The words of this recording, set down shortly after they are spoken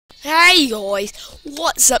Hey guys,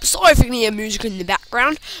 what's up? Sorry for the music in the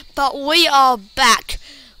background, but we are back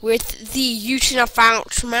with the Utah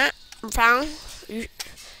Fountain map.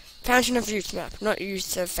 Fountain of Youth map, not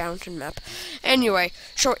Utah Fountain map. Anyway,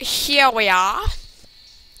 so here we are.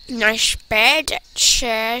 Nice bed,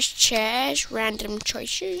 chairs, random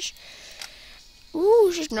choices.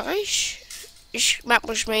 Ooh, this is nice. This map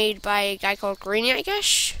was made by a guy called Greeny, I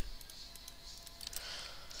guess.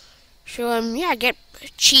 So, yeah, get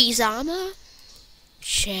cheese armor,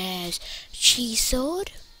 chairs, cheese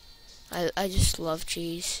sword. I just love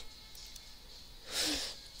cheese.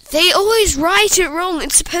 They always write it wrong.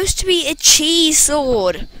 It's supposed to be a cheese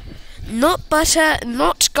sword. Not butter,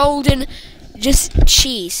 not golden, just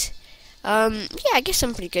cheese. Yeah, I guess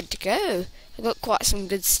I'm pretty good to go. I got quite some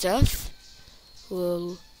good stuff.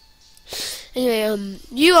 Well, anyway,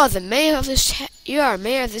 you are the mayor of this you are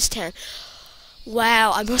mayor of this town.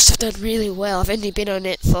 Wow, I must have done really well. I've only been on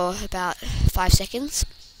it for about 5 seconds.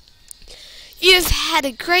 You've had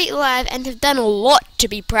a great life and have done a lot to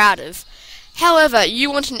be proud of. However, you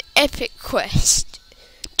want an epic quest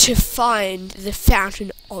to find the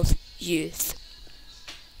Fountain of Youth.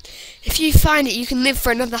 If you find it, you can live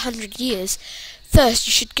for another 100 years. First,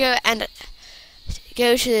 you should go to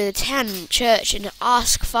the town church and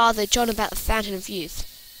ask Father John about the Fountain of Youth.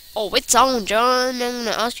 Oh, it's on, John. I'm going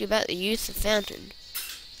to ask you about the Youth of Fountain.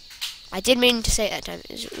 I did mean to say it that time.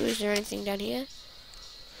 Is there anything down here?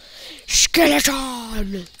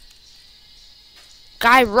 Skeleton!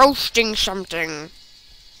 Guy roasting something.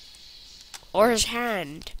 Or his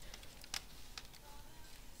hand.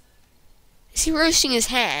 Is he roasting his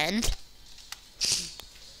hand?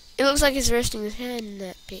 It looks like he's roasting his hand in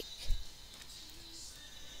that pic.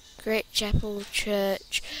 Great Chapel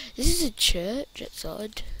Church. This is a church? That's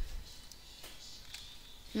odd.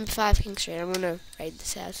 Number 5 King Street. I'm gonna raid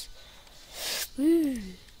this house. Woo.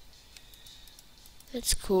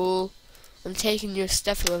 That's cool. I'm taking your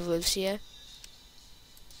stuff, whoever lives here.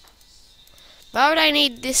 Why would I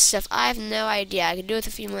need this stuff? I have no idea. I could do it with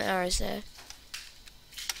a few more hours there.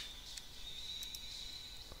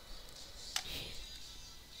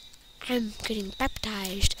 I'm getting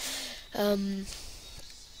baptized. This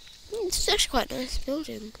is actually quite a nice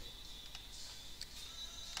building.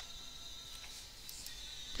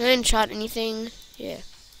 I didn't shot anything. Yeah.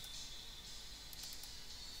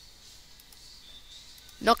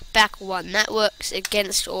 Knock back 1. That works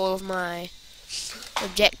against all of my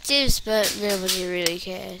objectives, but nobody really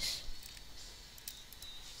cares.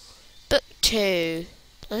 Book 2.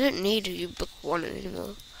 I don't need you book 1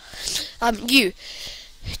 anymore.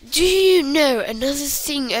 Do you know another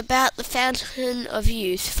thing about the Fountain of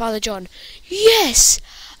Youth, Father John? Yes!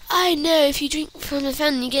 I know if you drink from the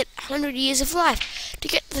fountain you get 100 years of life. To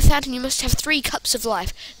get to the fountain you must have 3 cups of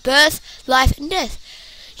life. Birth, life and death.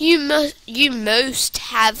 You must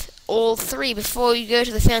have all 3 before you go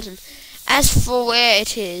to the fountain. As for where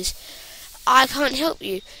it is, I can't help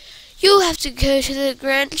you. You'll have to go to the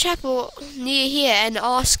Grand Chapel near here and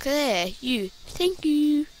ask there. Thank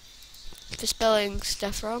you for spelling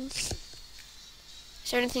stuff wrong. Is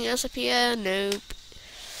there anything else up here? Nope.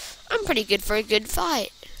 I'm pretty good for a good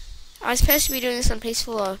fight. I was supposed to be doing this on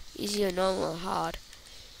peaceful or easy or normal or hard.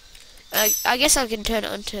 I guess I can turn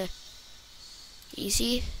it on to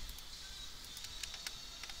easy.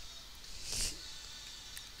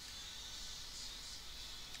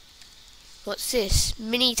 What's this?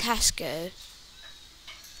 Mini Tasco.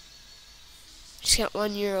 Just got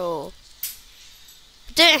 €1.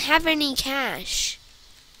 I don't have any cash.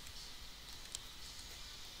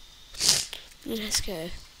 Let's go.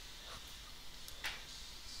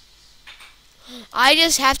 I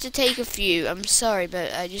just have to take a few. I'm sorry,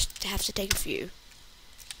 but I just have to take a few.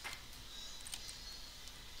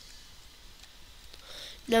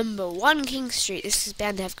 Number 1 King Street. This is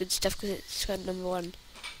bound to have good stuff because it's got number 1.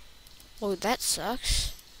 Oh, that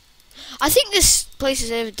sucks. I think this place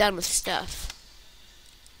is overdone with stuff.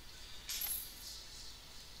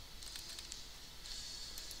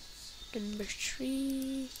 Number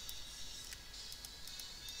 3.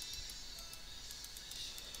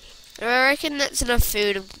 I reckon that's enough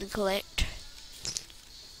food to collect.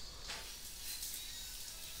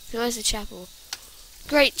 Where's the chapel?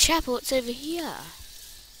 Great Chapel, it's over here.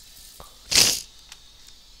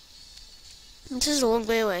 This is a long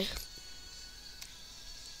way away.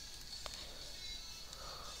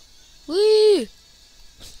 Woo!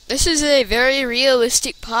 This is a very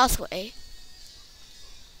realistic pathway.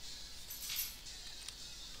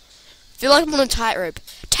 I feel like I'm on a tightrope.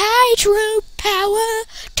 Tightrope power!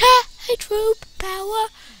 Tightrope power!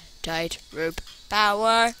 Tightrope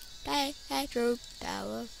power! Tightrope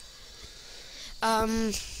power!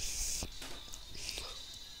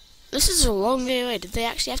 This is a long way away. Did they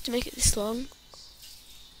actually have to make it this long?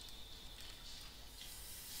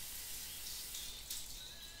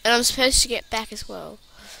 And I'm supposed to get back as well.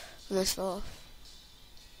 On this far.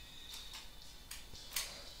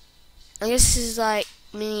 I guess this is like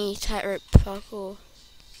mini tightrope parkour.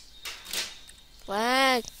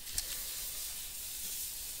 Flag.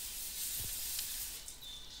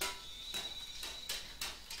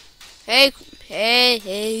 Hey,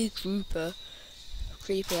 creeper,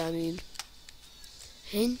 I mean.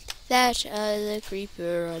 Ain't that other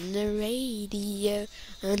creeper on the radio,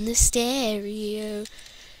 on the stereo?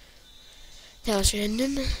 That was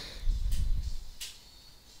random.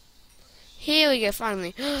 Here we go,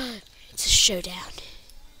 finally. It's a showdown.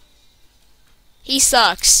 He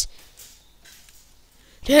sucks.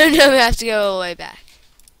 No, we have to go all the way back.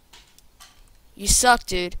 You suck,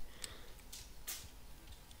 dude.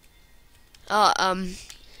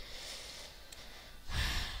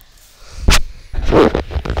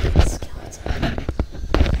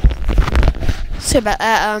 So about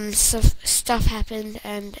that, stuff happened,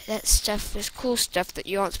 and that stuff was cool stuff that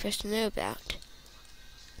you aren't supposed to know about.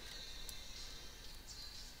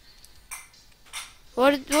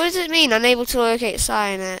 What does it mean? Unable to locate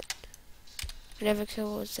sign at whatever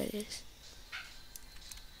codes that is.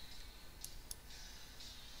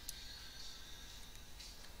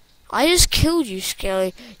 I just killed you,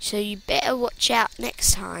 Skelly, so you better watch out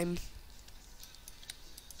next time.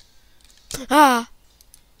 Ah!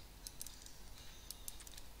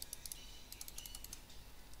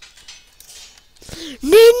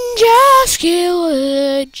 Ninja skill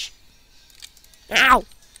edge. Ow!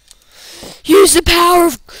 Use the power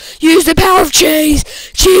of cheese.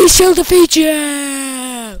 Cheese shall defeat you.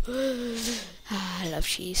 I love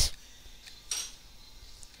cheese.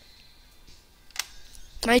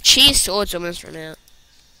 My cheese sword's almost run out.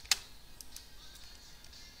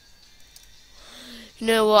 You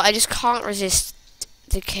know what? I just can't resist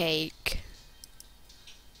the cake.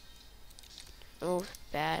 Oh,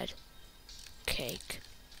 bad. Cake.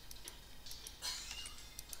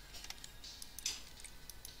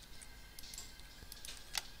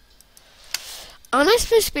 Aren't I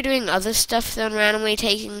supposed to be doing other stuff than randomly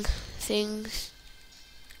taking things?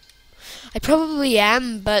 I probably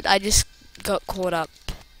am, but I just got caught up.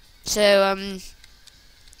 So,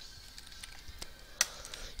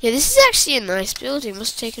 yeah, this is actually a nice building.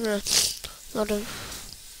 Must have taken a lot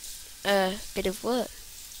of, bit of work.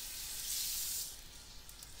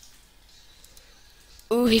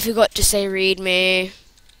 Ooh, he forgot to say read me.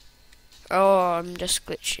 Oh, I'm just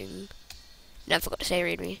glitching. No, I forgot to say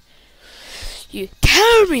read me. You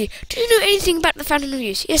tell me, do you know anything about the Fountain of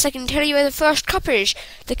Youth? Yes, I can tell you where the first cup is.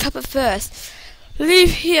 The cup of birth.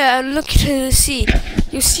 Leave here and look into the sea.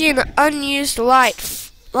 You'll see an unused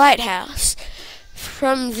lighthouse.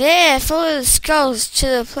 From there, follow the skulls to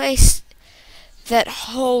the place that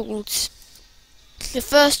holds the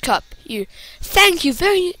first cup. You thank you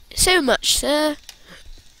so much, sir.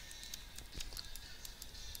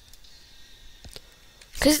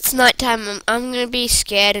 Because it's nighttime, I'm gonna be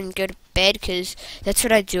scared and go to bed, because that's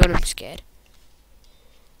what I do when I'm scared.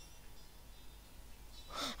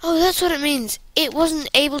 Oh, that's what it means. It wasn't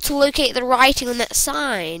able to locate the writing on that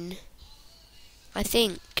sign. I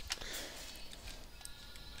think.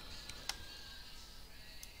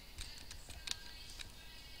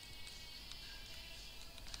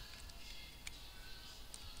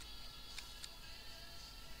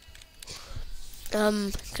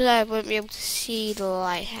 Because I won't be able to see the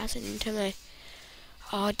lighthouse. I need to turn my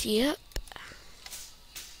RD up.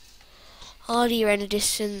 RD render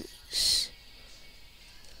distance.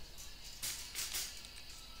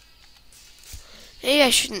 Maybe I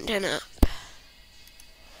shouldn't turn it up.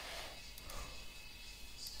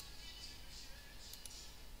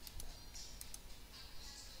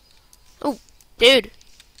 Oh, dude.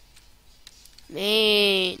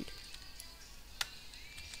 Man.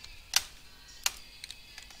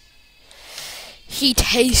 He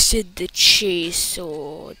tasted the cheese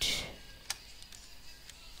sword.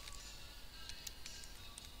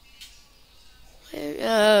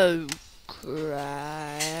 Oh,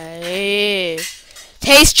 cry.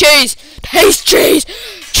 Taste cheese! Taste cheese!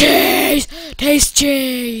 Cheese! Taste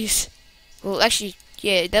cheese! Well, actually,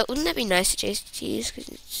 yeah, wouldn't that be nice to taste cheese? Because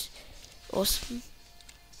it's awesome.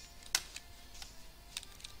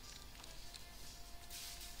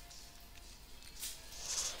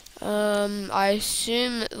 I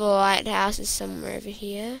assume the lighthouse is somewhere over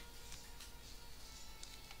here.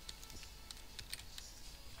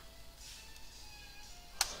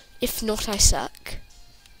 If not, I suck.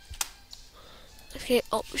 Okay,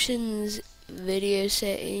 options, Video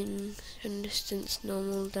settings, and distance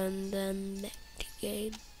normal, done, back to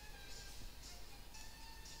game.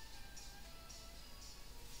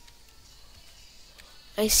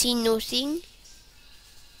 I see nothing.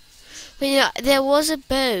 But yeah, there was a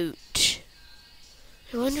boat.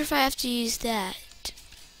 I wonder if I have to use that.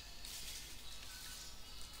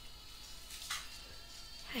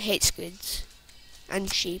 I hate squids.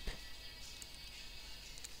 And sheep.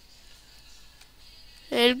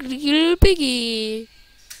 And little piggy.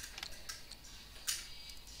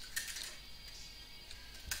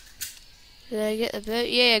 Did I get a boat?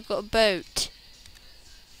 Yeah, I got a boat.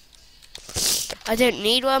 I don't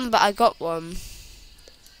need one, but I got one.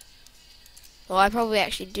 Well, I probably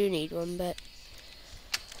actually do need one, but...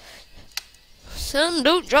 Son,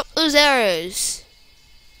 don't drop those arrows.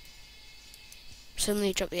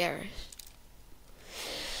 Suddenly drop the arrows.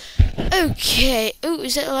 Okay. Oh,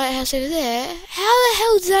 is that the lighthouse over there? How the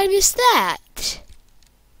hell did I miss that?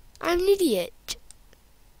 I'm an idiot.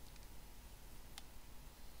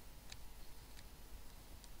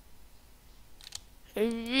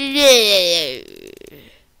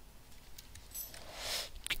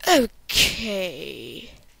 Okay.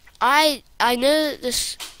 I know that the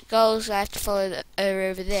skulls I have to follow are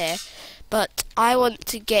over there, but I want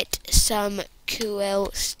to get some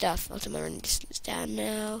cool stuff. I'll turn my running distance down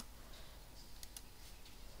now.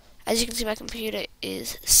 As you can see, my computer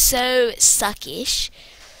is so suckish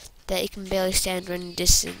that it can barely stand running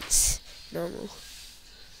distance normal.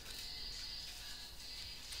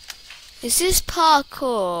 Is this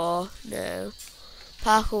parkour? No.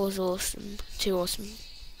 Parkour is awesome. Too awesome.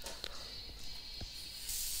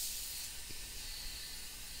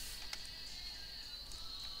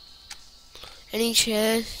 Any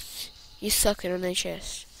chests? You suck at any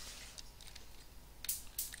chest.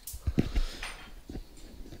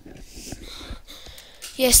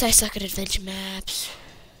 Yes, I suck at adventure maps.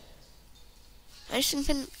 I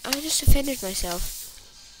just offended myself.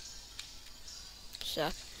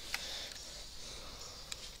 Suck.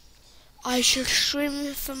 I shall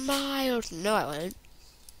swim for miles. No, I won't.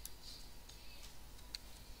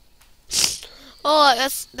 Oh,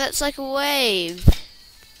 that's like a wave.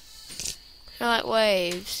 I like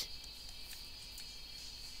waves.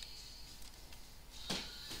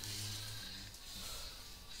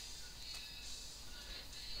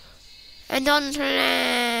 And on to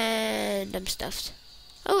land. I'm stuffed.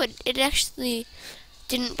 Oh, it actually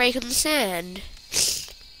didn't break on the sand.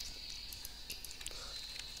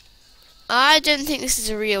 I don't think this is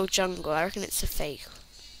a real jungle. I reckon it's a fake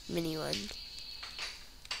mini one.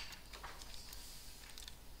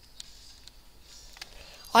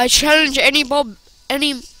 I challenge any mob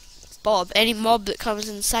that comes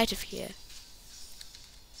in sight of here.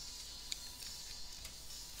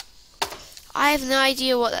 I have no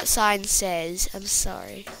idea what that sign says. I'm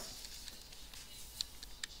sorry.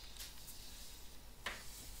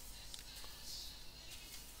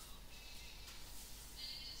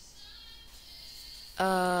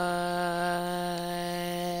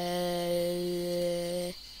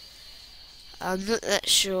 I'm not that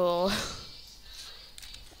sure.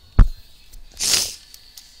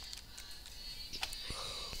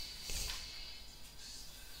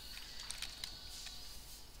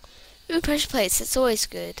 Ooh, pressure plates, that's always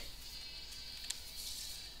good.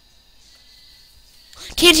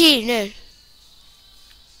 TNT, no.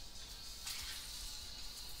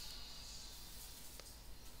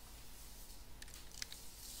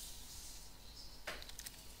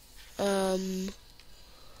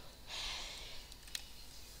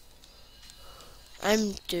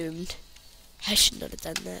 I'm doomed. I should not have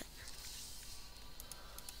done that.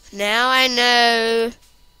 Now I know.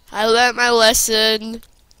 I learnt my lesson.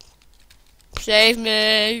 Save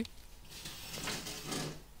me.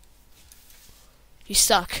 You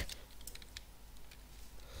suck.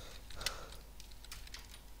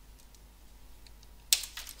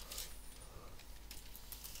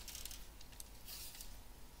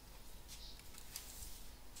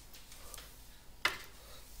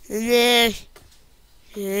 I'm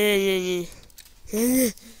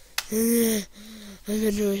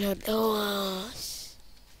gonna do it outdoors.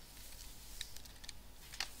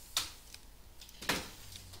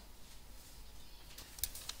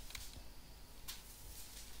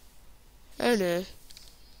 Oh no.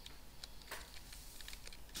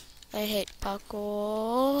 I hate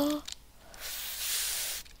parkour.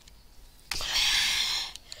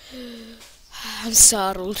 I'm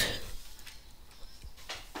startled.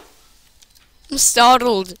 I'm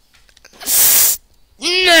startled.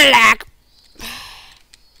 Lag.